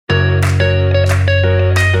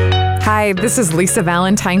Hi, this is Lisa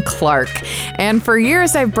Valentine Clark, and for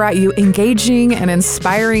years I've brought you engaging and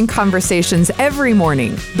inspiring conversations every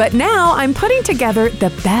morning. But now I'm putting together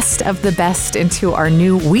the best of the best into our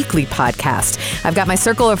new weekly podcast. I've got my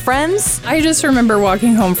circle of friends. I just remember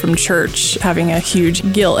walking home from church having a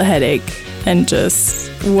huge guilt headache and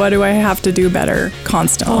just, what do I have to do better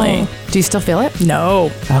constantly? Oh. Do you still feel it?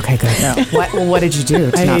 No. Okay, good. No. What did you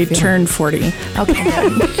do? I turned 40. Okay.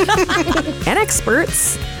 And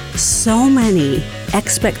experts. So many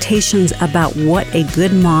expectations about what a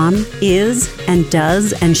good mom is and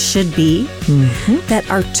does and should be that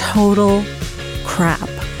are total crap.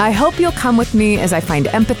 I hope you'll come with me as I find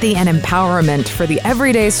empathy and empowerment for the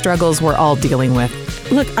everyday struggles we're all dealing with.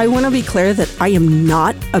 Look, I want to be clear that I am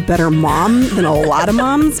not a better mom than a lot of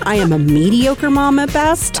moms. I am a mediocre mom at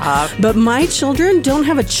best. But my children don't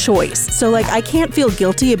have a choice. So, I can't feel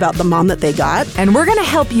guilty about the mom that they got. And we're going to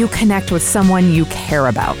help you connect with someone you care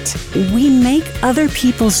about. We make other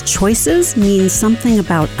people's choices mean something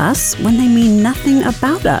about us when they mean nothing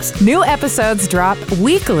about us. New episodes drop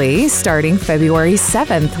weekly starting February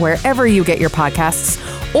 7th, wherever you get your podcasts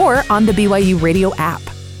or on the BYU Radio app.